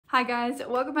Hi guys,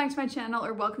 welcome back to my channel,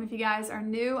 or welcome if you guys are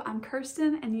new. I'm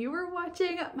Kirsten and you are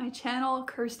watching my channel,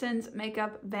 Kirsten's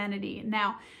Makeup Vanity.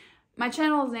 Now, my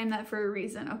channel is named that for a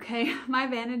reason, okay? My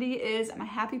vanity is my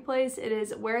happy place. It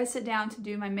is where I sit down to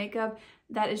do my makeup.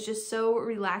 That is just so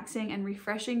relaxing and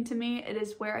refreshing to me. It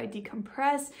is where I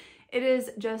decompress. It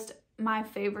is just my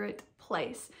favorite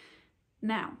place.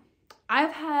 Now,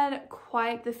 I've had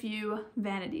quite the few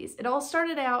vanities. It all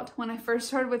started out when I first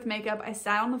started with makeup. I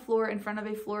sat on the floor in front of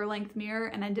a floor-length mirror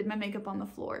and I did my makeup on the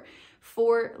floor.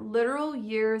 For literal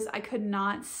years, I could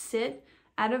not sit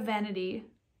at a vanity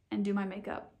and do my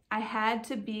makeup. I had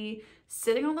to be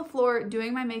sitting on the floor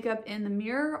doing my makeup in the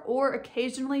mirror, or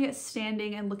occasionally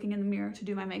standing and looking in the mirror to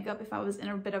do my makeup if I was in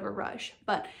a bit of a rush.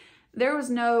 But there was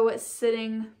no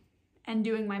sitting and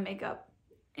doing my makeup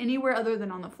anywhere other than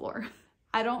on the floor.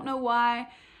 I don't know why.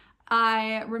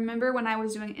 I remember when I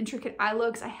was doing intricate eye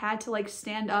looks, I had to like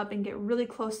stand up and get really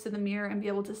close to the mirror and be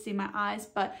able to see my eyes,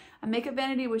 but a makeup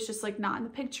vanity was just like not in the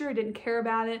picture. I didn't care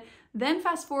about it. Then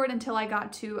fast forward until I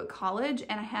got to college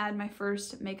and I had my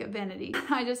first makeup vanity.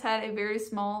 I just had a very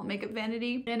small makeup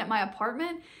vanity in my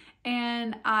apartment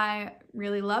and I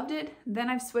really loved it. Then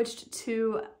I've switched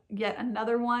to yet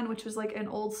another one, which was like an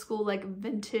old school, like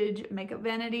vintage makeup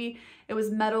vanity. It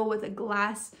was metal with a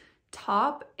glass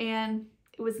top and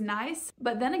it was nice.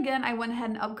 But then again, I went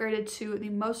ahead and upgraded to the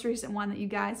most recent one that you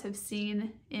guys have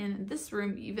seen in this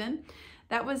room even.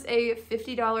 That was a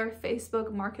 $50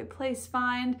 Facebook Marketplace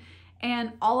find,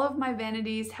 and all of my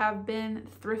vanities have been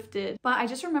thrifted. But I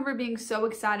just remember being so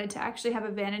excited to actually have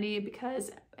a vanity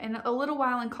because in a little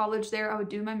while in college there, I would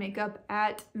do my makeup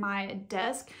at my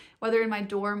desk, whether in my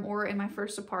dorm or in my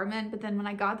first apartment. But then when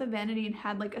I got the vanity and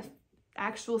had like a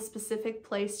actual specific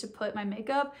place to put my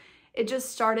makeup, it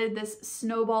just started this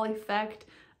snowball effect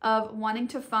of wanting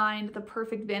to find the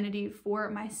perfect vanity for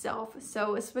myself.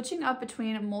 So switching up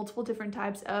between multiple different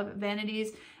types of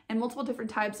vanities and multiple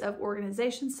different types of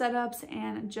organization setups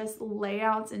and just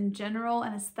layouts in general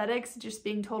and aesthetics just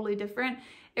being totally different,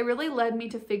 it really led me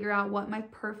to figure out what my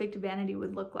perfect vanity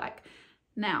would look like.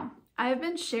 Now, I have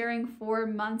been sharing for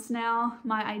months now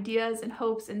my ideas and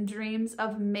hopes and dreams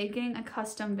of making a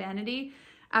custom vanity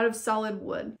out of solid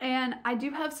wood. And I do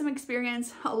have some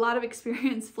experience, a lot of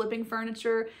experience flipping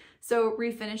furniture, so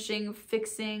refinishing,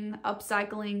 fixing,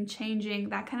 upcycling, changing,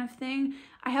 that kind of thing.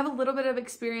 I have a little bit of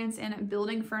experience in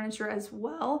building furniture as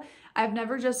well. I've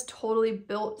never just totally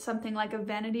built something like a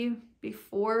vanity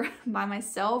before by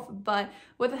myself, but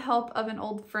with the help of an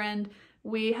old friend,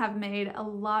 we have made a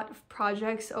lot of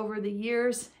projects over the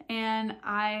years and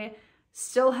I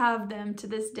still have them to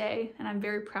this day and I'm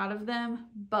very proud of them.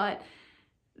 But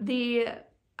the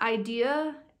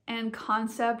idea and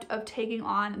concept of taking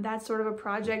on that sort of a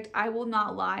project, I will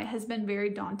not lie, has been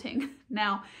very daunting.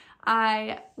 Now,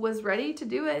 I was ready to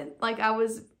do it. Like I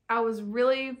was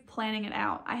really planning it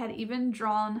out. I had even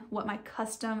drawn what my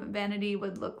custom vanity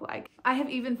would look like. I have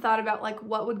even thought about like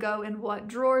what would go in what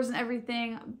drawers and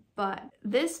everything. But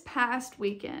this past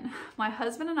weekend, my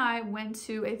husband and I went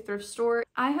to a thrift store.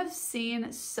 I have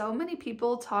seen so many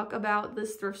people talk about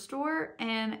this thrift store,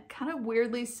 and kind of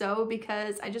weirdly so,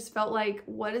 because I just felt like,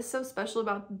 what is so special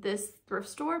about this thrift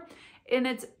store? And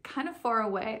it's kind of far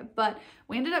away, but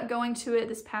we ended up going to it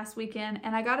this past weekend.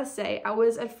 And I gotta say, I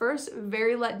was at first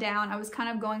very let down. I was kind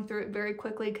of going through it very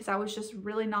quickly because I was just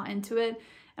really not into it.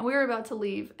 And we were about to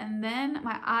leave. And then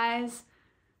my eyes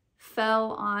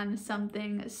fell on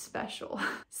something special.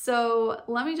 So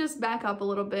let me just back up a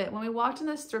little bit. When we walked in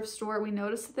this thrift store, we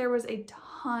noticed that there was a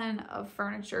ton of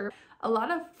furniture. A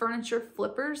lot of furniture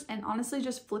flippers, and honestly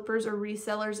just flippers or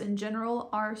resellers in general,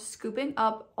 are scooping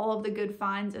up all of the good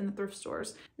finds in the thrift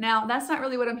stores. Now, that's not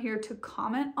really what I'm here to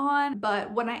comment on,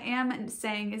 but what I am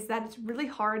saying is that it's really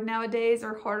hard nowadays,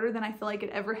 or harder than I feel like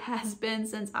it ever has been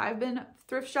since I've been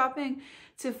thrift shopping,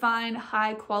 to find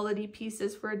high quality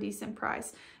pieces for a decent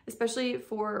price, especially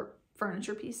for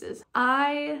furniture pieces.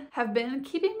 I have been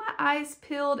keeping my eyes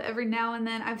peeled every now and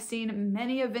then. I've seen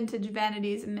many of vintage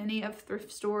vanities, many of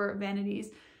thrift store vanities,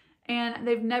 and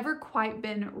they've never quite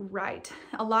been right.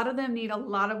 A lot of them need a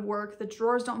lot of work. The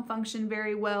drawers don't function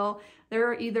very well.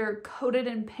 They're either coated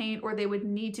in paint, or they would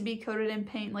need to be coated in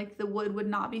paint, like the wood would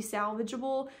not be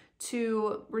salvageable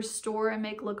to restore and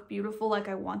make look beautiful like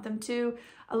I want them to.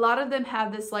 A lot of them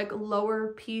have this like lower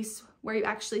piece where you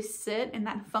actually sit, and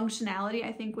that functionality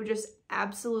I think would just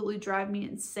absolutely drive me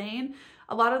insane.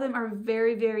 A lot of them are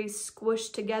very, very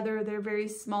squished together. They're very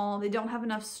small. They don't have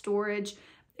enough storage,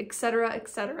 etc.,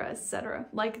 etc., etc.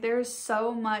 Like there's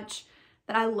so much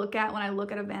that I look at when I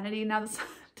look at a vanity. Now,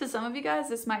 to some of you guys,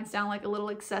 this might sound like a little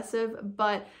excessive,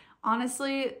 but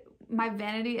honestly, my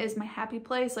vanity is my happy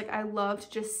place. Like I love to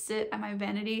just sit at my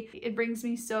vanity. It brings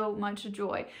me so much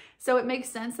joy. So it makes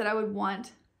sense that I would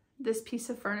want this piece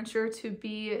of furniture to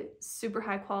be super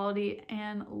high quality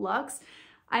and luxe.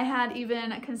 I had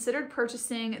even considered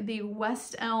purchasing the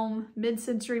West Elm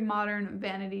mid-century modern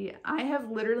vanity. I have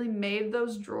literally made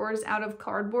those drawers out of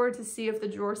cardboard to see if the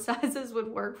drawer sizes would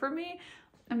work for me.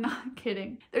 I'm not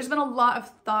kidding. There's been a lot of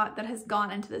thought that has gone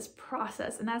into this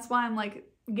process, and that's why I'm like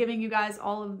giving you guys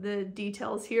all of the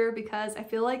details here, because I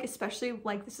feel like, especially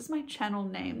like this is my channel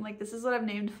name, like this is what I've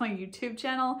named my YouTube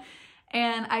channel.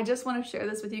 And I just want to share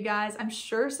this with you guys. I'm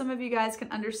sure some of you guys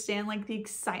can understand like the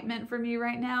excitement for me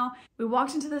right now. We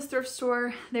walked into this thrift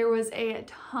store. There was a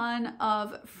ton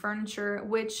of furniture,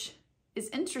 which is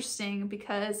interesting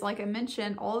because like I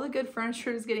mentioned, all the good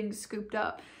furniture is getting scooped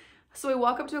up. So we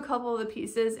walk up to a couple of the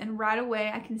pieces and right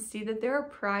away I can see that they're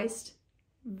priced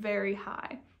very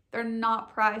high. They're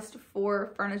not priced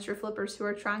for furniture flippers who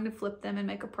are trying to flip them and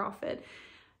make a profit.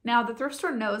 Now, the thrift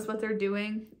store knows what they're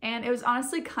doing, and it was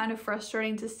honestly kind of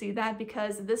frustrating to see that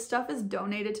because this stuff is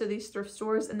donated to these thrift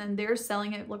stores and then they're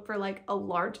selling it for like a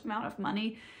large amount of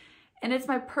money. And it's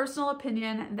my personal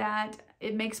opinion that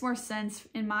it makes more sense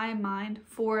in my mind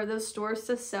for those stores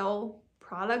to sell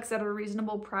products at a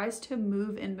reasonable price to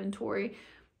move inventory.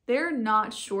 They're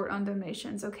not short on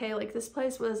donations, okay? Like this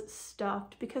place was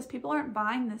stuffed because people aren't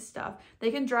buying this stuff. They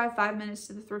can drive 5 minutes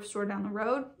to the thrift store down the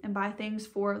road and buy things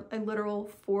for a literal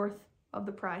fourth of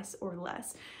the price or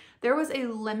less. There was a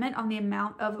limit on the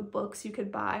amount of books you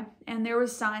could buy, and there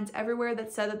was signs everywhere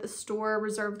that said that the store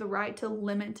reserved the right to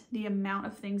limit the amount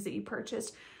of things that you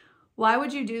purchased. Why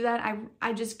would you do that?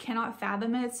 I just cannot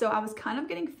fathom it. So I was kind of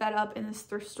getting fed up in this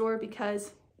thrift store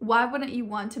because why wouldn't you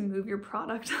want to move your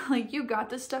product? Like you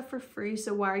got this stuff for free,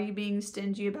 so why are you being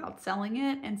stingy about selling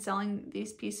it and selling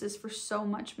these pieces for so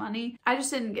much money? I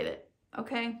just didn't get it,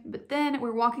 okay? But then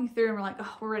we're walking through and we're like,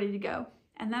 oh, we're ready to go.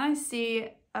 And then I see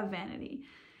a vanity.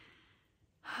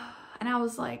 And I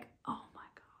was like, oh my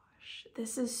gosh,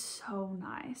 this is so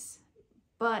nice.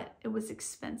 But it was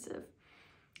expensive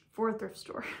for a thrift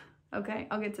store, okay?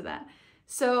 I'll get to that.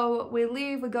 So we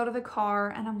leave, we go to the car,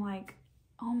 and I'm like,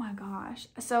 oh my gosh.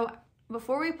 So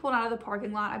before we pulled out of the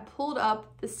parking lot, I pulled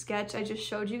up the sketch I just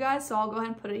showed you guys. So I'll go ahead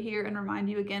and put it here and remind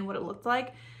you again what it looked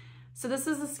like. So this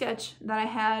is the sketch that I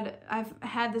had. I've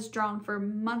had this drawn for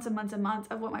months and months and months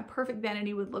of what my perfect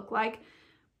vanity would look like.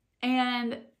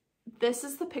 And this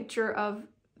is the picture of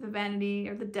the vanity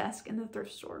or the desk in the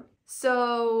thrift store.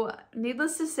 So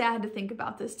needless to say, I had to think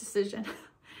about this decision.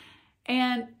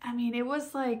 And I mean, it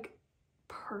was like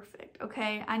perfect,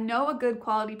 okay? I know a good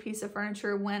quality piece of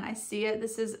furniture when I see it.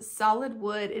 This is solid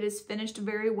wood. It is finished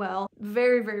very well.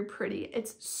 Very, very pretty.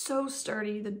 It's so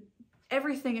sturdy.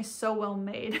 Everything is so well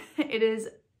made. It is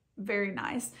very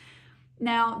nice.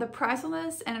 Now, the price on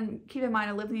this, and keep in mind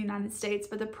I live in the United States,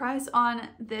 but the price on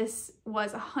this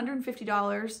was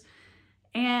 $150.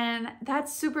 And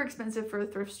that's super expensive for a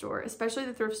thrift store, especially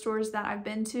the thrift stores that I've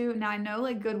been to. Now I know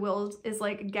like Goodwill's is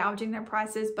like gouging their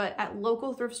prices, but at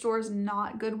local thrift stores,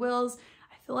 not Goodwill's,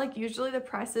 I feel like usually the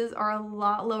prices are a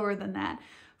lot lower than that.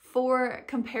 For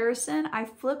comparison, I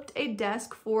flipped a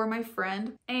desk for my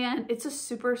friend and it's a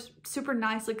super, super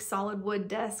nice like solid wood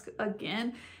desk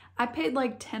again. I paid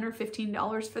like $10 or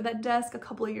 $15 for that desk a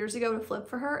couple of years ago to flip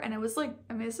for her, and it was like,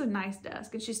 I mean, it's a nice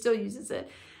desk and she still uses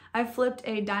it. I flipped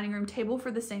a dining room table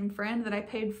for the same friend that I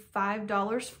paid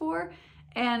 $5 for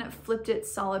and flipped it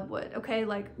solid wood, okay?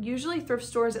 Like usually thrift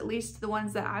stores, at least the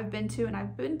ones that I've been to, and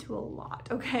I've been to a lot,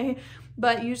 okay?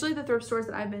 But usually the thrift stores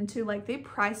that I've been to, like they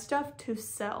price stuff to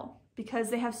sell because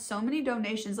they have so many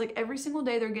donations. Like every single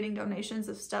day they're getting donations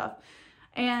of stuff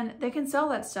and they can sell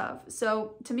that stuff.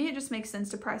 So to me, it just makes sense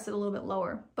to price it a little bit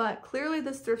lower. But clearly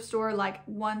this thrift store like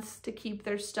wants to keep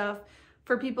their stuff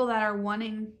for people that are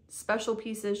wanting special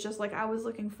pieces just like I was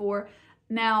looking for.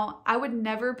 Now, I would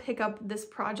never pick up this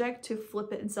project to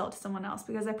flip it and sell it to someone else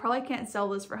because I probably can't sell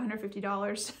this for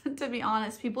 $150, to be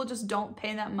honest. People just don't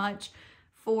pay that much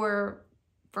for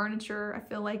furniture, I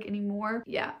feel like, anymore.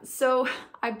 Yeah, so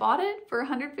I bought it for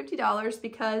 $150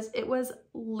 because it was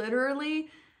literally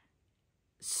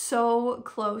so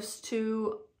close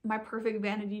to my perfect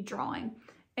vanity drawing.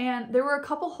 And there were a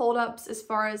couple holdups as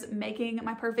far as making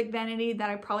my perfect vanity that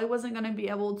I probably wasn't going to be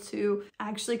able to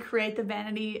actually create the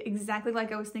vanity exactly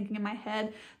like I was thinking in my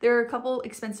head. There are a couple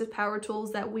expensive power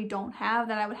tools that we don't have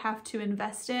that I would have to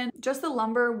invest in. Just the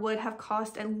lumber would have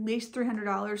cost at least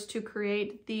 $300 to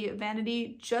create the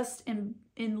vanity just in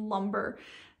lumber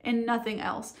and nothing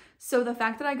else. So the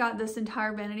fact that I got this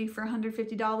entire vanity for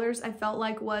 $150, I felt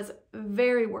like was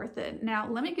very worth it. Now,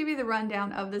 let me give you the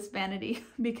rundown of this vanity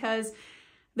because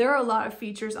There are a lot of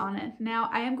features on it. Now,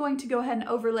 I am going to go ahead and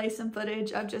overlay some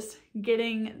footage of just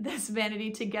getting this vanity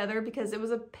together because it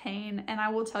was a pain, and I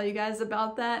will tell you guys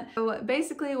about that. So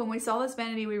basically, when we saw this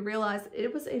vanity, we realized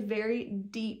it was a very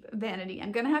deep vanity.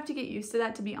 I'm gonna have to get used to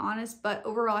that, to be honest, but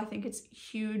overall, I think it's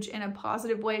huge in a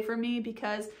positive way for me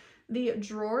because the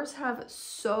drawers have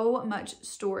so much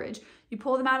storage. You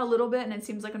pull them out a little bit and it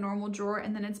seems like a normal drawer,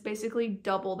 and then it's basically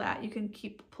double that. You can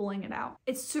keep pulling it out.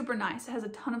 It's super nice. It has a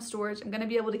ton of storage. I'm gonna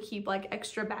be able to keep like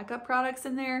extra backup products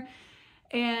in there,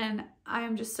 and I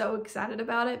am just so excited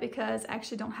about it because I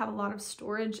actually don't have a lot of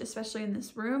storage, especially in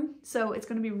this room. So it's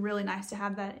gonna be really nice to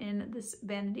have that in this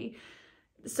vanity.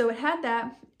 So it had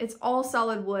that. It's all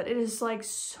solid wood. It is like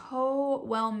so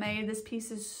well made. This piece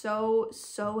is so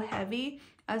heavy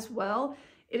as well.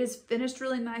 It is finished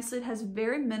really nicely. It has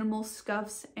very minimal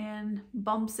scuffs and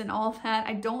bumps and all of that.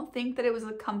 I don't think that it was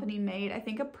a company made. I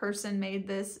think a person made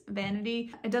this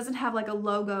vanity. It doesn't have like a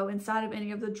logo inside of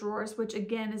any of the drawers, which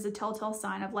again is a telltale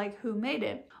sign of like who made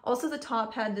it. Also, the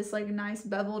top had this like nice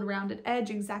beveled rounded edge,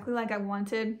 exactly like I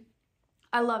wanted.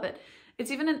 I love it.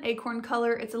 It's even an acorn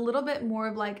color. It's a little bit more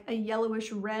of like a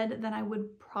yellowish red than I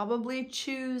would probably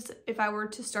choose if I were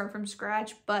to start from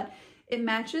scratch, but it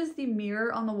matches the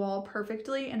mirror on the wall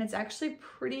perfectly, and it's actually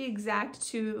pretty exact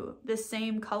to the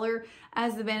same color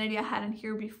as the vanity I had in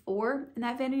here before, and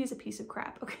that vanity is a piece of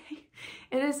crap, okay?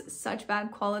 It is such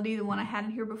bad quality, the one I had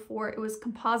in here before. It was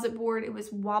composite board, it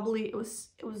was wobbly, it was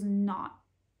not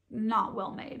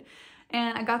well made.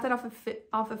 And I got that off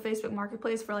of Facebook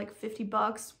Marketplace for like 50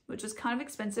 bucks, which is kind of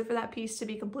expensive for that piece, to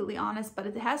be completely honest, but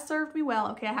it has served me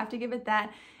well, okay? I have to give it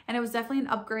that. And it was definitely an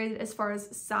upgrade as far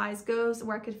as size goes,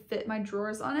 where I could fit my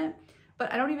drawers on it.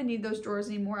 But I don't even need those drawers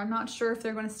anymore. I'm not sure if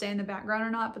they're going to stay in the background or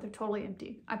not, but they're totally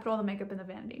empty. I put all the makeup in the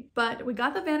vanity. But we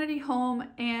got the vanity home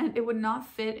and it would not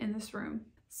fit in this room.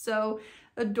 So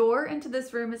the door into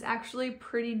this room is actually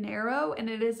pretty narrow, and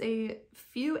it is a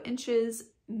few inches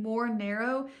more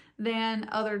narrow than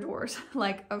other doors,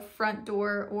 like a front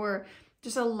door or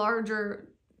just a larger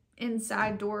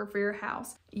inside door for your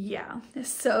house. Yeah,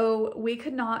 so we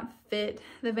could not fit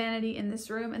the vanity in this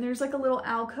room, and there's like a little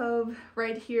alcove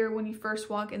right here when you first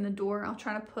walk in the door. I'll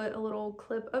try to put a little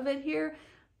clip of it here,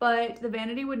 but the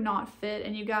vanity would not fit.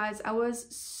 And you guys, I was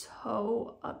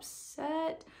so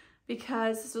upset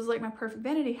because this was like my perfect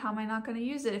vanity. How am I not going to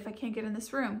use it if I can't get in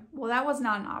this room? Well, that was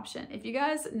not an option. If you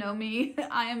guys know me,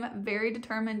 I am very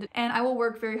determined and I will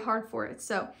work very hard for it.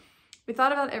 So we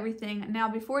thought about everything. Now,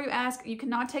 before you ask, you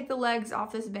cannot take the legs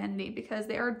off this vanity because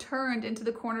they are turned into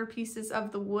the corner pieces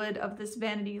of the wood of this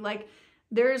vanity. Like,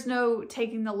 there is no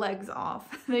taking the legs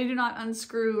off. They do not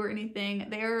unscrew or anything.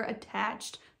 They are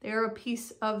attached. They are a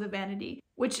piece of the vanity,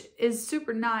 which is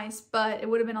super nice, but it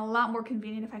would have been a lot more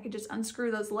convenient if I could just unscrew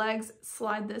those legs,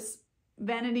 slide this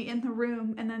vanity in the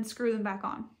room, and then screw them back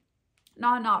on.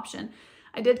 Not an option.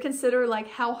 I did consider like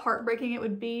how heartbreaking it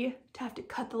would be to have to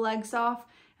cut the legs off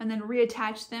and then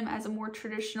reattach them as a more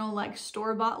traditional like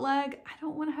store-bought leg. I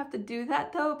don't want to have to do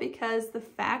that though, because the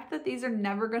fact that these are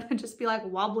never going to just be like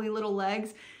wobbly little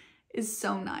legs is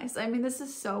so nice. I mean, this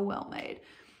is so well made.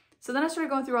 So then I started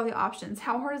going through all the options.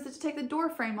 How hard is it to take the door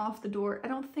frame off the door? I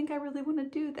don't think I really want to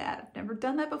do that. I've never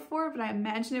done that before, but I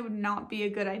imagine it would not be a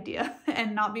good idea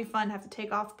and not be fun to have to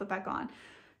take off, put back on.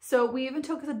 So we even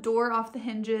took the door off the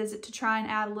hinges to try and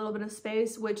add a little bit of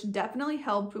space, which definitely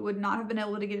helped. We would not have been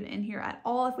able to get it in here at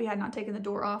all if we had not taken the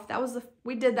door off.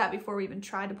 We did that before we even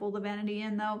tried to pull the vanity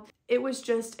in though. It was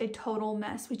just a total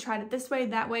mess. We tried it this way,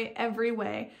 that way, every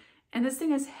way. And this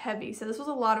thing is heavy, so this was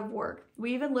a lot of work.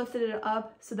 We even lifted it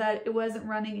up so that it wasn't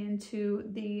running into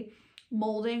the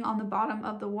molding on the bottom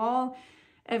of the wall,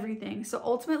 everything. So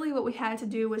ultimately what we had to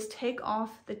do was take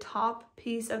off the top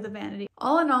piece of the vanity.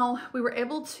 All in all, we were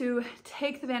able to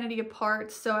take the vanity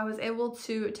apart. So I was able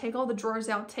to take all the drawers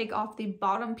out, take off the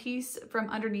bottom piece from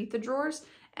underneath the drawers,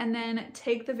 and then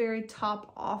take the very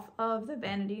top off of the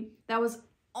vanity. That was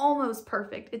almost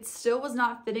perfect. It still was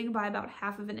not fitting by about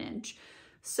 1/2 inch.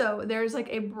 So there's like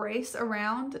a brace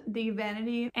around the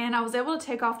vanity, and I was able to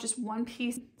take off just one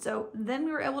piece. So then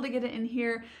we were able to get it in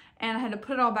here, and I had to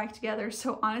put it all back together.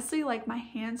 So honestly, like my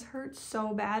hands hurt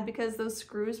so bad because those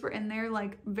screws were in there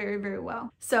like very, very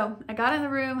well. So I got in the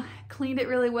room, cleaned it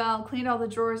really well, cleaned all the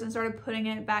drawers, and started putting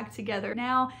it back together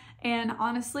now. And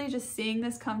honestly, just seeing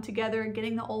this come together,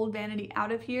 getting the old vanity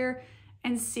out of here,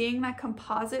 and seeing that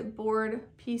composite board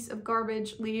piece of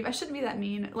garbage leave. I shouldn't be that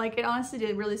mean. Like, it honestly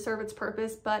did really serve its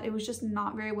purpose, but it was just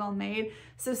not very well made.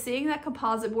 So seeing that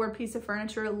composite board piece of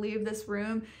furniture leave this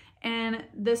room and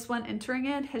this one entering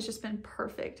it has just been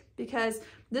perfect, because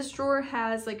this drawer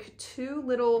has like 2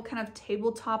 little kind of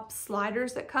tabletop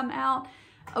sliders that come out.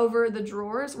 over the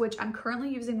drawers, which I'm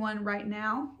currently using one right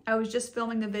now. I was just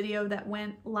filming the video that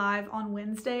went live on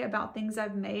Wednesday about things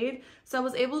I've made. So I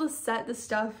was able to set the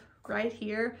stuff right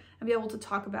here and be able to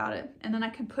talk about it. And then I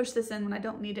can push this in when I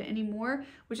don't need it anymore,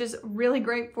 which is really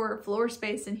great for floor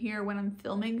space in here when I'm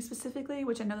filming specifically,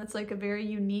 which I know that's like a very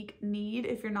unique need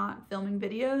if you're not filming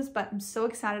videos, but I'm so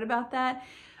excited about that.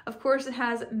 Of course, it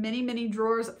has many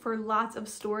drawers for lots of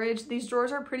storage. These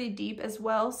drawers are pretty deep as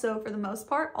well, so for the most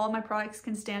part, all my products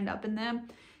can stand up in them.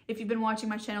 If you've been watching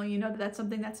my channel, you know that that's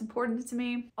something that's important to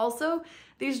me. Also,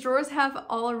 these drawers have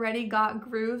already got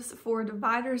grooves for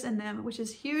dividers in them, which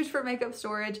is huge for makeup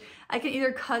storage. I can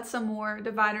either cut some more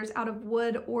dividers out of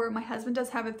wood, or my husband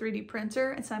does have a 3D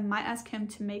printer, and so I might ask him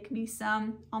to make me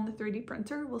some on the 3D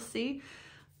printer. We'll see.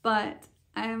 But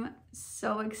I'm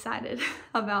so excited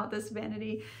about this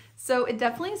vanity. So it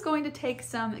definitely is going to take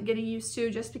some getting used to,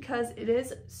 just because it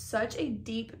is such a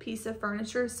deep piece of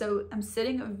furniture. So I'm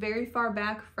sitting very far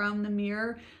back from the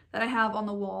mirror that I have on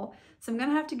the wall. So I'm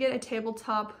gonna have to get a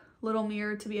tabletop little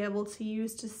mirror to be able to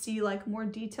use to see like more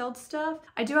detailed stuff.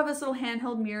 I do have this little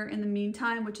handheld mirror in the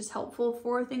meantime, which is helpful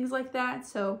for things like that.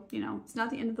 So, you know, it's not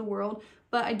the end of the world,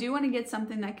 but I do want to get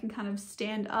something that can kind of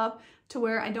stand up to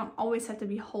where I don't always have to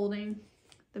be holding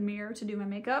the mirror to do my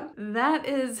makeup. That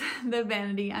is the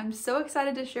vanity. I'm so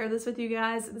excited to share this with you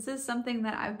guys. This is something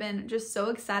that I've been just so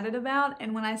excited about,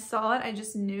 and when I saw it, I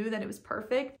just knew that it was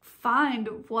perfect. Find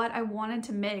what I wanted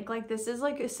to make. Like, this is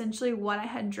like essentially what I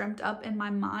had dreamt up in my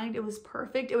mind. It was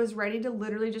perfect. It was ready to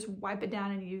literally just wipe it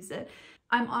down and use it.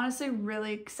 I'm honestly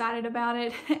really excited about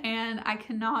it, and I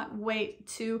cannot wait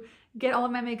to get all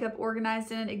of my makeup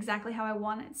organized in it exactly how I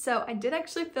want it. So I did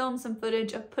actually film some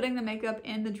footage of putting the makeup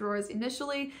in the drawers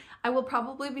initially. I will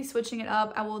probably be switching it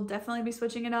up. I will definitely be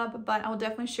switching it up, but I will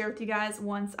definitely share with you guys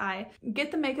once I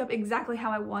get the makeup exactly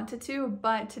how I want it to.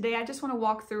 But today I just want to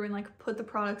walk through and like put the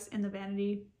products in the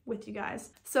vanity with you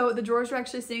guys. So the drawers you're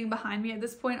actually seeing behind me at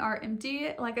this point are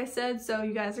empty, like I said. So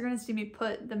you guys are going to see me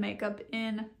put the makeup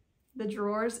in the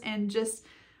drawers, and just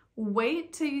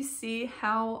wait till you see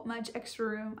how much extra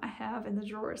room I have in the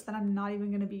drawers that I'm not even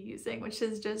going to be using, which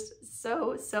is just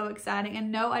so exciting.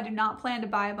 And no, I do not plan to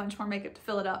buy a bunch more makeup to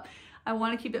fill it up. I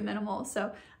want to keep it minimal,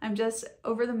 so I'm just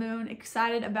over the moon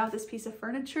excited about this piece of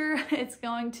furniture. It's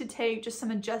going to take just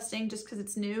some adjusting just because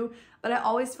it's new, but I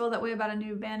always feel that way about a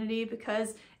new vanity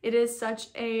because it is such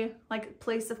a like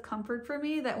place of comfort for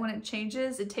me that when it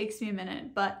changes, it takes me a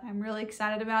minute, but I'm really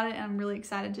excited about it, and I'm really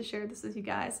excited to share this with you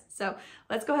guys. So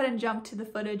let's go ahead and jump to the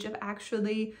footage of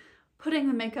actually putting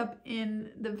the makeup in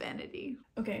the vanity.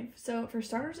 Okay, so for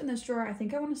starters in this drawer, I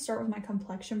think I want to start with my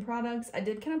complexion products. I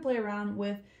did kind of play around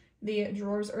with the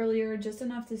drawers earlier, just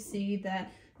enough to see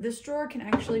that this drawer can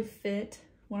actually fit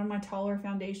one of my taller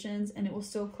foundations and it will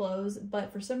still close,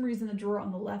 but for some reason the drawer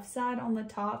on the left side on the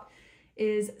top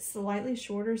is slightly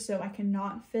shorter, so I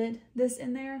cannot fit this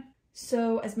in there.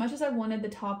 So as much as I wanted the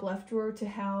top left drawer to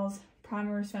house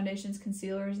primers, foundations,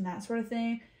 concealers, and that sort of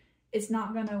thing, it's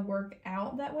not gonna work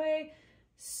out that way.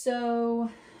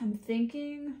 So I'm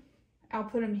thinking I'll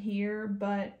put them here,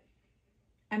 but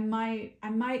I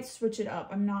might switch it up.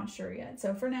 I'm not sure yet.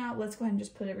 So for now, let's go ahead and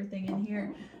just put everything in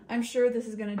here. I'm sure this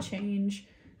is gonna change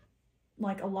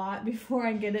like a lot before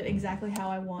I get it exactly how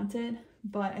I want it.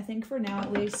 But I think for now,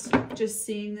 at least, just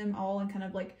seeing them all and kind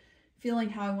of like feeling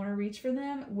how I want to reach for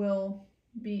them will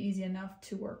be easy enough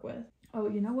to work with. Oh,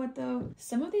 you know what though?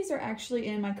 Some of these are actually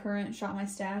in my current Shop My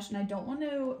Stash, and I don't want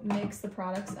to mix the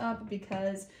products up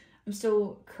because I'm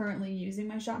still currently using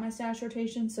my Shop My Stash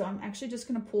rotation, so I'm actually just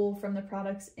going to pull from the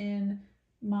products in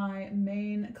my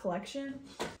main collection.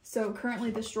 So currently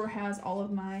this drawer has all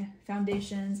of my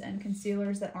foundations and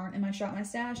concealers that aren't in my Shop My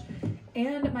Stash,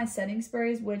 and my setting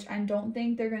sprays, which I don't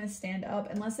think they're going to stand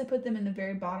up unless I put them in the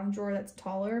very bottom drawer that's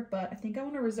taller, but I think I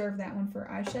want to reserve that one for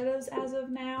eyeshadows as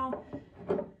of now.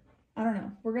 I don't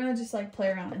know. We're going to just like play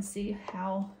around and see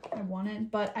how I want it.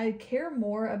 But I care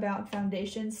more about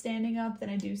foundations standing up than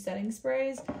I do setting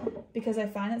sprays because I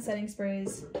find that setting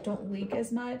sprays don't leak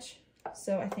as much.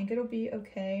 So I think it'll be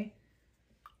okay.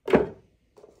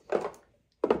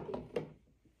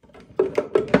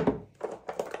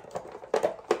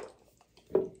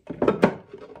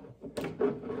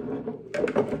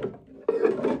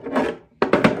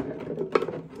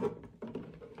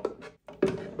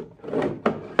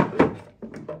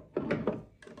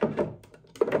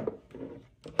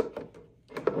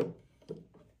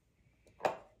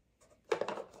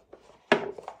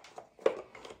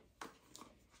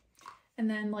 And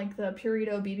then like the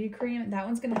Purito BB cream, that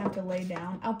one's gonna have to lay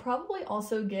down. I'll probably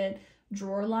also get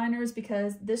drawer liners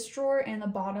because this drawer and the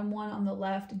bottom one on the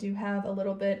left do have a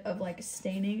little bit of like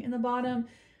staining in the bottom.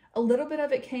 A little bit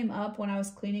of it came up when I was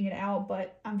cleaning it out,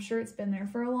 but I'm sure it's been there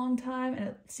for a long time and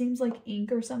it seems like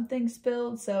ink or something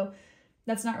spilled, so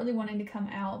that's not really wanting to come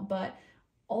out. But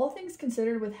all things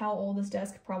considered, with how old this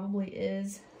desk probably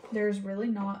is, there's really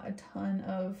not a ton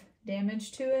of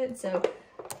damage to it. So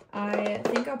I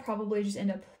think I'll probably just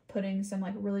end up putting some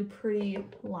like really pretty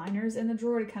liners in the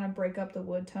drawer to kind of break up the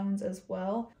wood tones as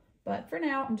well. But for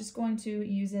now, I'm just going to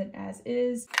use it as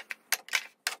is.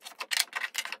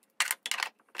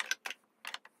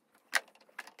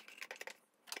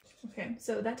 Okay,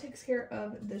 so that takes care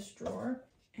of this drawer.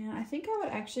 And I think I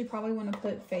would actually probably want to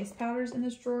put face powders in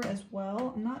this drawer as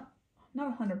well. I'm not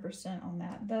 100% on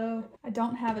that though. I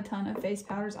don't have a ton of face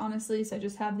powders, honestly, so I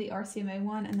just have the RCMA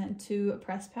one and then 2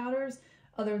 pressed powders,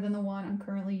 other than the one I'm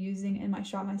currently using in my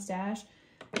Shop My Stash.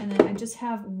 And then I just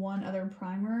have one other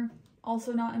primer,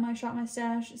 also not in my Shop My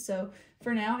Stash. So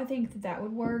for now, I think that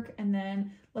would work. And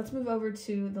then let's move over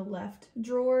to the left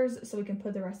drawers so we can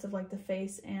put the rest of like the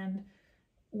face and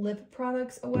lip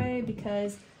products away,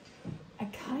 because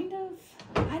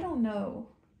I don't know.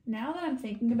 Now that I'm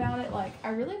thinking about it, like I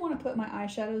really want to put my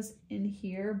eyeshadows in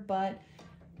here, but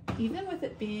even with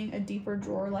it being a deeper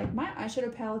drawer, like my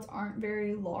eyeshadow palettes aren't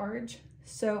very large,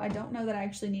 so I don't know that I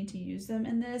actually need to use them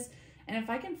in this. And if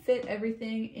I can fit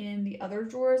everything in the other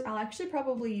drawers, I'll actually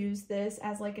probably use this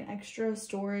as like an extra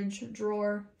storage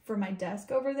drawer for my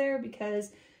desk over there,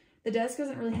 because the desk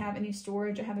doesn't really have any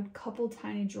storage. I have a couple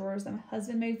tiny drawers that my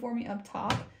husband made for me up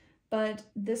top, but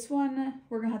this one,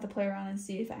 we're gonna have to play around and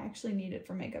see if I actually need it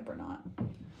for makeup or not.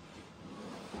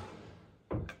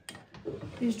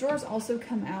 These drawers also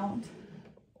come out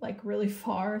like really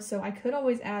far, so I could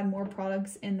always add more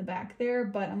products in the back there,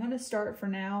 but I'm gonna start for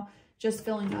now just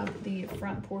filling up the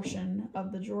front portion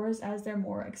of the drawers as they're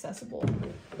more accessible.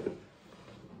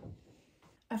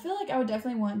 I feel like I would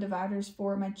definitely want dividers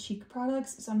for my cheek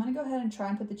products, so I'm gonna go ahead and try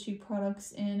and put the cheek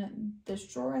products in this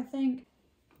drawer, I think.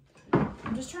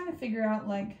 I'm just trying to figure out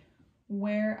like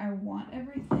where I want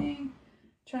everything.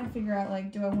 Trying to figure out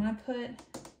like, do I want to put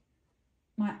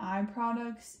my eye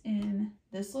products in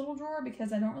this little drawer,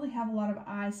 because I don't really have a lot of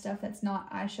eye stuff that's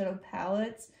not eyeshadow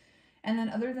palettes. And then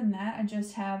other than that, I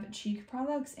just have cheek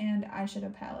products and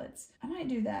eyeshadow palettes. I might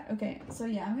do that. Okay, so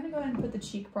yeah, I'm gonna go ahead and put the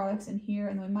cheek products in here,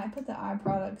 and then we might put the eye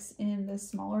products in this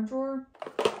smaller drawer.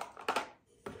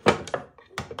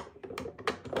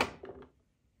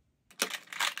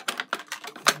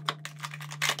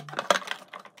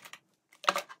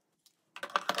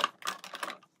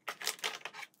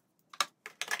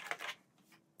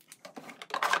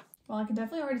 Well, I can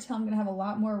definitely already tell I'm gonna have a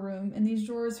lot more room in these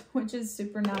drawers, which is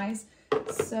super nice.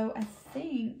 So I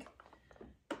think,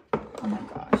 oh my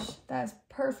gosh, that's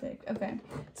perfect. Okay,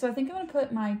 so I think I'm gonna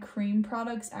put my cream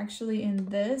products actually in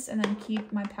this, and then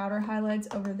keep my powder highlights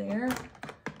over there.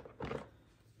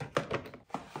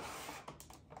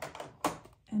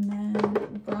 And then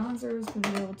bronzers will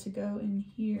be able to go in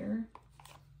here.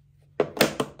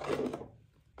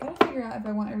 Gotta figure out if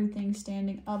I want everything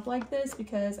standing up like this,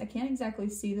 because I can't exactly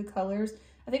see the colors.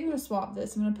 I think I'm gonna swap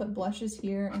this. I'm gonna put blushes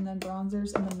here and then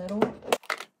bronzers in the middle.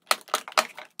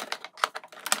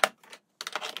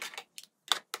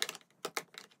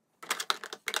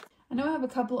 I know I have a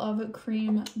couple of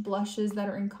cream blushes that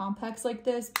are in compacts like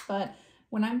this, but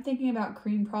when I'm thinking about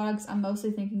cream products, I'm mostly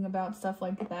thinking about stuff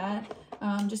like that,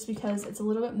 just because it's a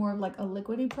little bit more of like a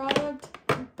liquidy product,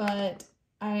 but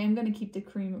I am going to keep the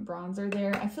cream bronzer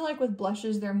there. I feel like with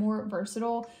blushes, they're more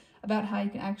versatile about how you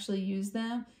can actually use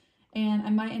them, and I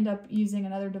might end up using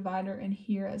another divider in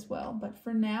here as well. But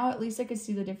for now, at least I could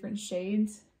see the different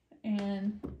shades,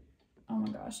 and oh my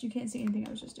gosh, you can't see anything I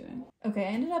was just doing. Okay, I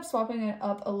ended up swapping it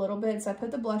up a little bit, so I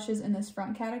put the blushes in this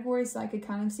front category so I could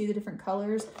kind of see the different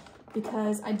colors,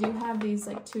 because I do have these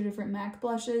like 2 different MAC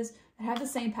blushes. I have the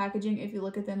same packaging if you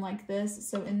look at them like this,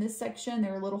 so in this section,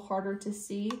 they're a little harder to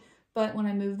see. But when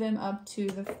I move them up to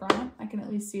the front, I can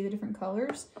at least see the different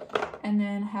colors. And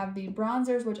then have the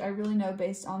bronzers, which I really know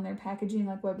based on their packaging,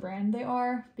 like what brand they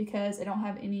are, because I don't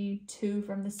have any 2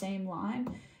 from the same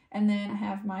line. And then I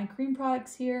have my cream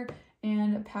products here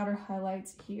and powder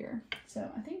highlights here. So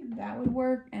I think that would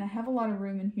work. And I have a lot of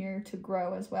room in here to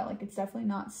grow as well. Like, it's definitely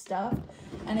not stuffed.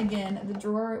 And again, the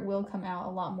drawer will come out a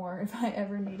lot more if I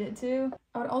ever need it to.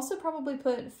 I would also probably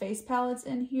put face palettes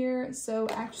in here. So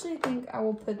actually I think I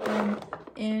will put them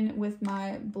in with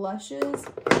my blushes,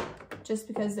 just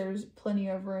because there's plenty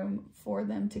of room for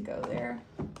them to go there.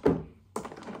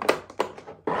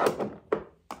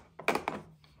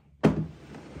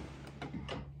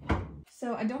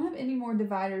 So I don't have any more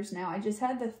dividers now. I just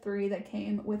had the 3 that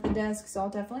came with the desk, so I'll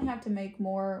definitely have to make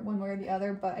more one way or the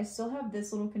other, but I still have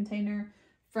this little container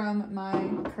from my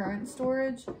current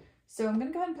storage. So I'm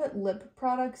gonna go ahead and put lip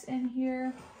products in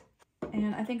here.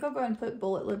 And I think I'll go ahead and put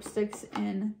bullet lipsticks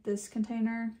in this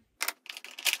container.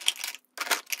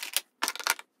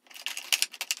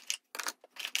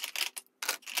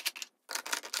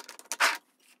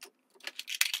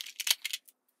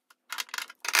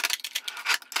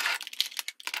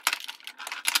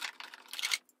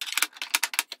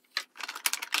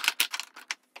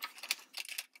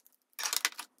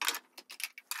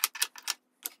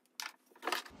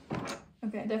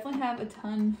 Okay, I definitely have a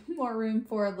ton more room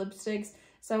for lipsticks,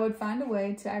 so I would find a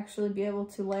way to actually be able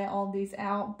to lay all these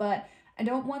out, but I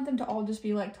don't want them to all just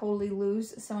be like totally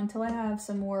loose, so until I have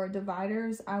some more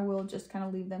dividers, I will just kind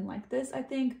of leave them like this, I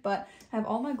think. But I have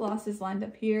all my glosses lined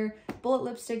up here, bullet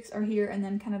lipsticks are here, and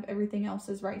then kind of everything else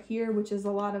is right here, which is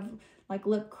a lot of like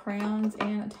lip crayons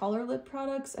and taller lip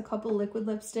products, a couple liquid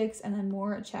lipsticks, and then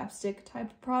more chapstick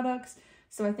type products.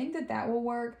 So I think that that will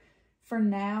work. For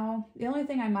now, the only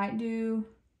thing I might do,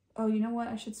 oh, you know what?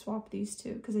 I should swap these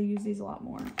two because I use these a lot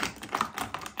more.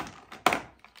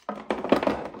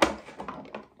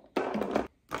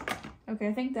 Okay,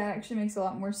 I think that actually makes a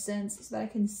lot more sense so that I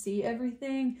can see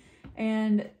everything,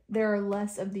 and there are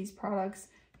less of these products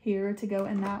here to go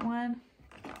in that one.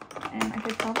 And I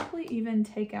could probably even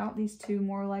take out these two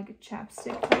more like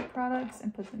chapstick type products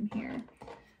and put them here.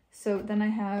 So then I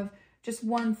have just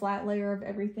one flat layer of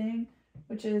everything,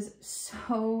 which is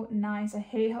so nice. I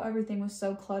hate how everything was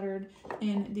so cluttered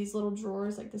in these little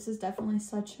drawers. Like, this is definitely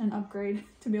such an upgrade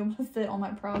to be able to fit all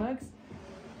my products.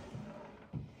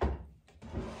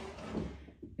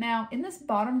 Now, in this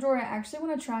bottom drawer, I actually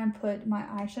want to try and put my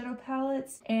eyeshadow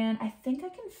palettes, and I think I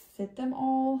can fit them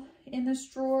all in this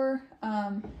drawer.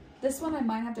 This one I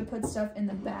might have to put stuff in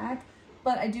the back,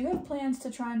 but I do have plans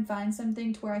to try and find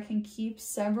something to where I can keep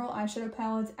several eyeshadow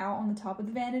palettes out on the top of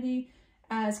the vanity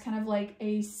as kind of like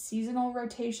a seasonal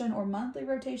rotation or monthly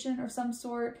rotation or some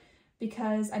sort,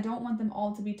 because I don't want them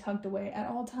all to be tucked away at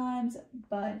all times,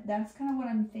 but that's kind of what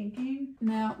I'm thinking.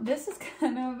 Now, this is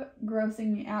kind of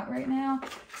grossing me out right now,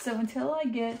 so until I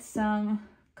get some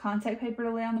contact paper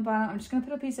to lay on the bottom, I'm just gonna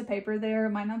put a piece of paper there. It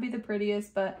might not be the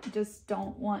prettiest, but I just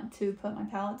don't want to put my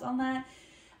palettes on that.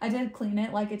 I did clean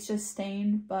it, like it's just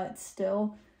stained, but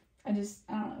still, I don't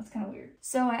know, it's kind of weird.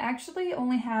 So I actually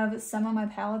only have some of my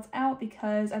palettes out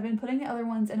because I've been putting the other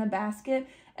ones in a basket.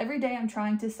 Every day I'm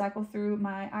trying to cycle through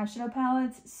my eyeshadow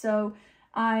palettes, so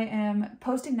I am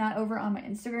posting that over on my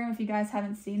Instagram if you guys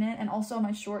haven't seen it, and also on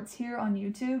my shorts here on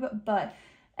YouTube. But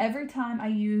every time I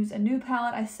use a new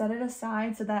palette, I set it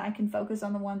aside so that I can focus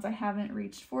on the ones I haven't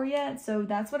reached for yet. So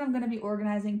that's what I'm going to be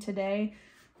organizing today.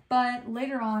 But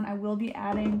later on, I will be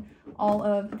adding all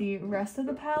of the rest of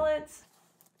the palettes.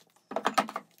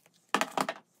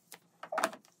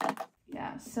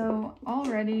 Yeah, so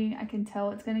already I can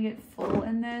tell it's going to get full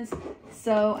in this.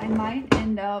 So I might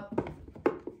end up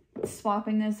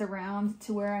swapping this around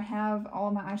to where I have all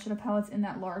of my eyeshadow palettes in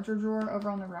that larger drawer over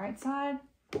on the right side.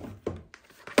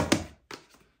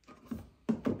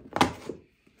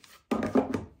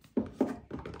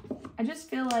 I just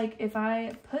feel like if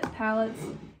I put palettes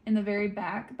in the very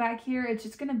back here, it's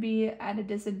just going to be at a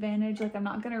disadvantage. Like, I'm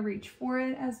not going to reach for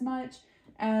it as much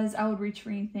as I would reach for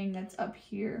anything that's up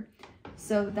here.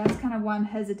 So that's kind of why I'm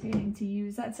hesitating to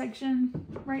use that section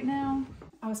right now.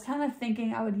 I was kind of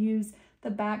thinking I would use the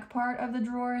back part of the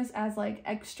drawers as like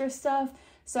extra stuff.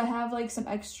 So I have like some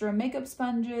extra makeup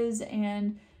sponges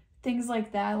and things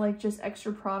like that, like just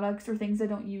extra products or things I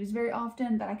don't use very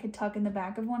often that I could tuck in the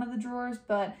back of one of the drawers.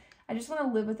 But I just want to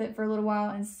live with it for a little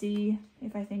while and see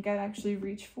if I think I'd actually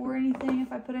reach for anything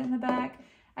if I put it in the back.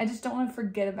 I just don't want to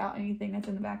forget about anything that's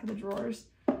in the back of the drawers.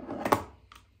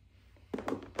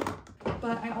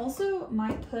 But I also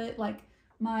might put like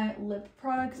my lip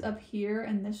products up here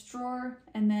in this drawer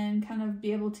and then kind of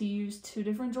be able to use two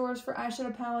different drawers for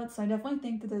eyeshadow palettes. So I definitely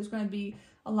think that there's going to be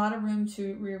a lot of room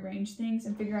to rearrange things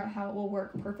and figure out how it will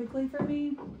work perfectly for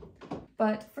me.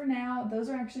 But for now, those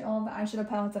are actually all of the eyeshadow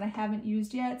palettes that I haven't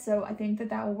used yet. So I think that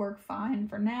that will work fine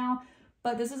for now.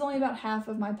 But this is only about half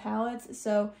of my palettes.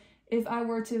 So if I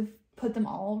were to put them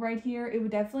all right here, it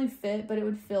would definitely fit, but it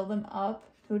would fill them up.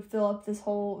 It would fill up this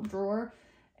whole drawer.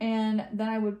 And then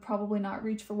I would probably not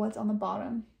reach for what's on the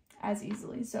bottom as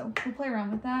easily. So we'll play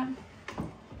around with that.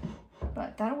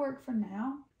 But that'll work for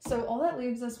now. So all that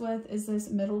leaves us with is this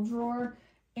middle drawer.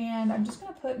 And I'm just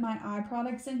going to put my eye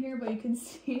products in here, but you can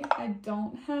see I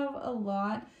don't have a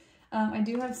lot. I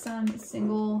do have some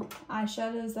single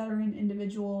eyeshadows that are in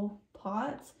individual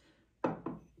pots,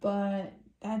 but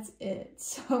that's it.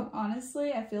 So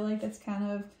honestly, I feel like it's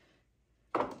kind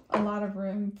of a lot of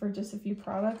room for just a few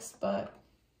products, but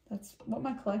that's what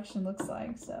my collection looks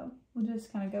like. So we'll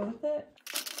just kind of go with it.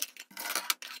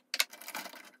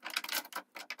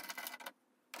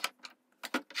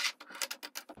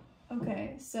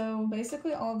 Okay, so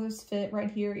basically all of those fit right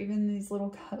here, even these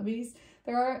little cubbies.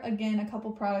 There are, again, a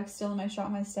couple products still in my Shop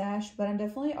My Stash, but I'm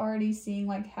definitely already seeing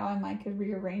like how I might could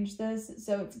rearrange this.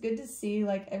 So it's good to see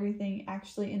like everything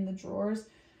actually in the drawers,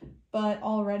 but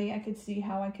already I could see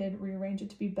how I could rearrange it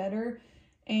to be better.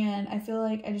 And I feel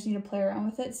like I just need to play around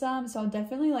with it some. So I'll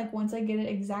definitely, like, once I get it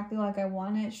exactly like I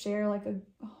want it, share like a,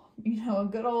 you know, a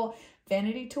good old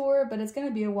vanity tour. But it's going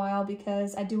to be a while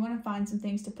because I do want to find some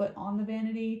things to put on the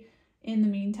vanity in the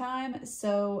meantime.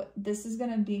 So this is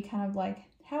going to be kind of like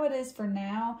how it is for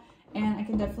now, and I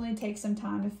can definitely take some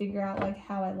time to figure out like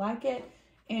how I like it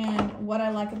and what I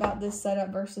like about this setup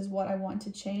versus what I want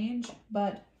to change.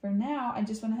 But for now, I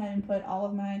just went ahead and put all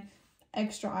of my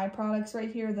extra eye products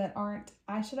right here that aren't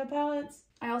eyeshadow palettes.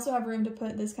 I also have room to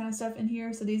put this kind of stuff in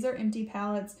here. So these are empty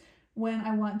palettes when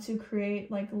I want to create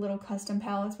like little custom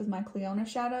palettes with my Cleona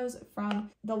shadows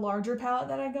from the larger palette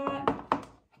that I got.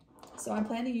 So I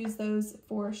plan to use those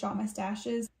for Shop My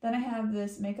Stashes. Then I have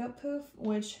this makeup poof,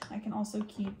 which I can also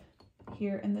keep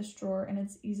here in this drawer, and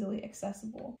it's easily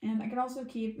accessible. And I can also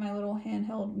keep my little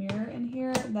handheld mirror in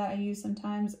here that I use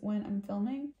sometimes when I'm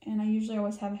filming. And I usually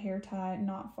always have a hair tie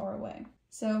not far away.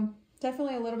 So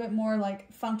definitely a little bit more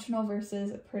like functional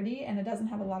versus pretty, and it doesn't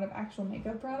have a lot of actual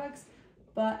makeup products.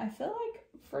 But I feel like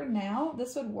for now,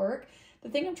 this would work. The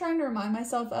thing I'm trying to remind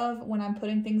myself of when I'm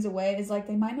putting things away is like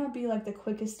they might not be like the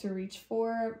quickest to reach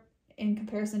for in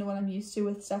comparison to what I'm used to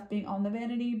with stuff being on the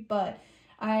vanity, but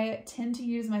I tend to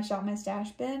use my Shop My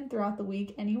Stash bin throughout the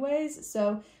week anyways.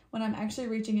 So when I'm actually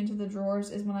reaching into the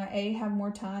drawers is when I A, have more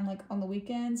time like on the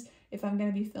weekends if I'm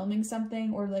going to be filming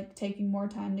something or like taking more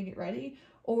time to get ready,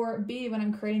 or B, when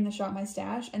I'm creating the Shop My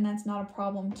Stash, and that's not a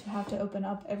problem to have to open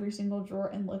up every single drawer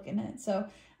and look in it. So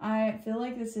I feel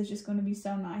like this is just going to be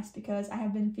so nice because I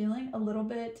have been feeling a little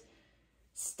bit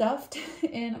stuffed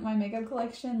in my makeup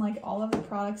collection. Like all of the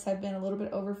products have been a little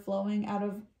bit overflowing out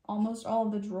of almost all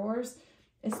of the drawers,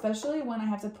 especially when I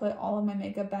have to put all of my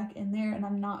makeup back in there and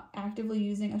I'm not actively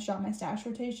using a Shop My Stash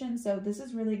rotation. So this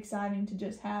is really exciting to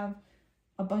just have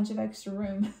a bunch of extra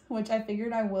room, which I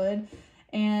figured I would.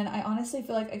 And I honestly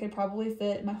feel like I could probably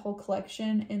fit my whole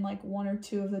collection in like 1 or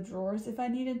 2 of the drawers if I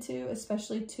needed to,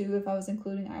 especially 2 if I was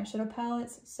including eyeshadow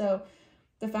palettes. So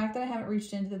the fact that I haven't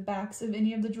reached into the backs of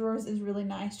any of the drawers is really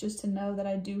nice, just to know that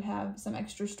I do have some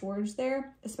extra storage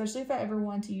there, especially if I ever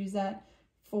want to use that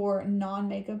for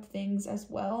non-makeup things as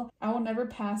well. I will never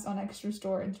pass on extra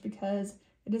storage because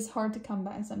it is hard to come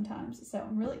by sometimes. So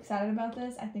I'm really excited about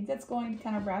this. I think that's going to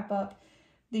kind of wrap up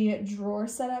the drawer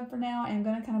setup for now. I'm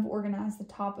going to kind of organize the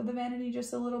top of the vanity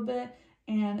just a little bit,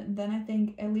 and then I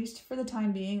think, at least for the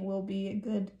time being, we'll be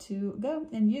good to go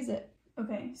and use it.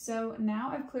 Okay, so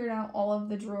now I've cleared out all of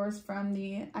the drawers from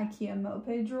the IKEA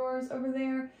Moped drawers over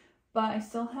there, but I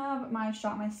still have my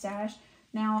Shop My Stash.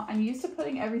 Now, I'm used to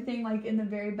putting everything like in the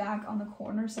very back on the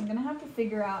corner, so I'm going to have to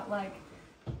figure out like,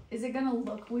 is it going to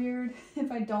look weird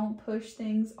if I don't push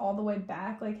things all the way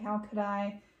back? Like, how could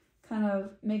I kind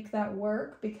of make that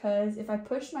work? Because if I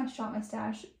push my Shop My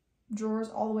Stash drawers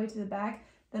all the way to the back,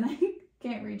 then I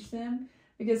can't reach them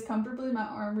because comfortably my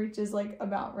arm reaches like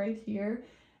about right here,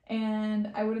 and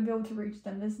I wouldn't be able to reach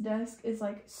them. This desk is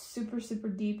like super, super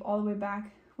deep all the way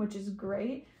back, which is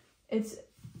great.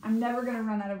 I'm never going to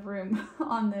run out of room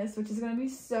on this, which is going to be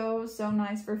so, so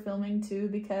nice for filming too,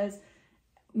 because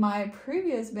my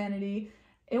previous vanity,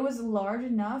 it was large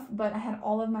enough, but I had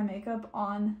all of my makeup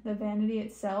on the vanity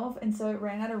itself, and so it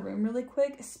ran out of room really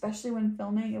quick, especially when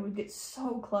filming. It would get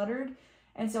so cluttered,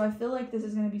 and so I feel like this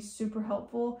is going to be super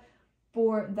helpful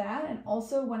for that. And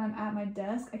also when I'm at my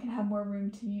desk, I can have more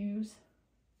room to use,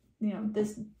 you know,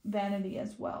 this vanity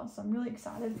as well. So I'm really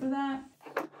excited for that.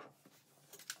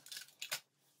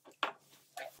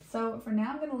 So for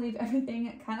now, I'm going to leave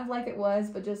everything kind of like it was,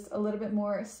 but just a little bit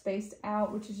more spaced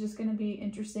out, which is just going to be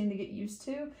interesting to get used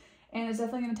to. And it's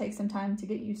definitely going to take some time to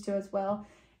get used to as well.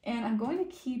 And I'm going to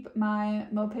keep my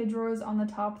Moped drawers on the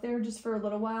top there just for a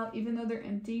little while, even though they're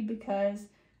empty, because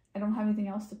I don't have anything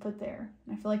else to put there.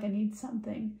 I feel like I need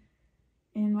something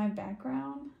in my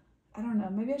background. I don't know,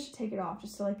 maybe I should take it off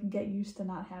just so I can get used to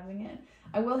not having it.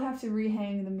 I will have to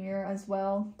rehang the mirror as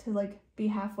well to like be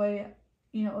halfway,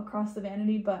 you know, across the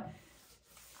vanity, but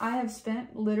I have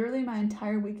spent literally my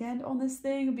entire weekend on this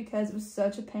thing because it was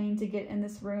such a pain to get in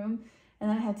this room, and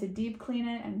then I had to deep clean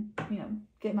it and, you know,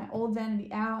 get my old vanity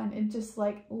out, and it just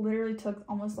like literally took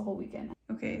almost the whole weekend.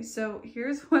 Okay, so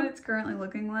here's what it's currently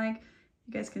looking like.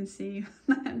 You guys can see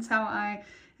that's how I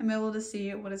am able to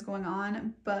see what is going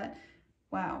on, but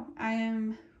wow, I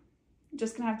am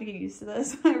just gonna have to get used to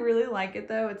this. I really like it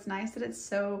though. It's nice that it's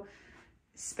so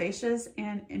spacious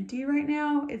and empty right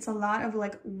now. It's a lot of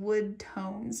like wood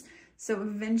tones. So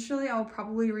eventually I'll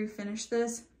probably refinish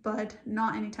this, but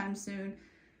not anytime soon,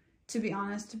 to be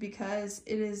honest, because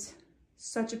it is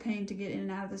such a pain to get in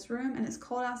and out of this room, and it's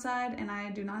cold outside and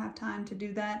I do not have time to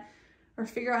do that or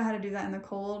figure out how to do that in the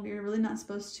cold. You're really not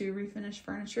supposed to refinish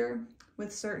furniture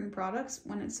with certain products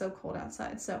when it's so cold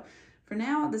outside. So for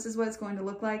now, this is what it's going to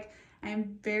look like. I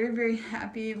am very, very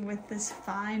happy with this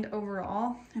find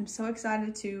overall. I'm so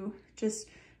excited to just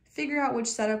figure out which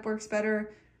setup works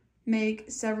better, make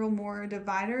several more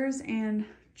dividers, and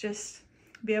just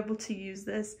be able to use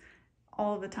this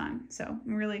all the time. So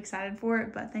I'm really excited for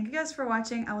it, but thank you guys for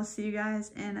watching. I will see you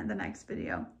guys in the next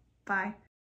video. Bye.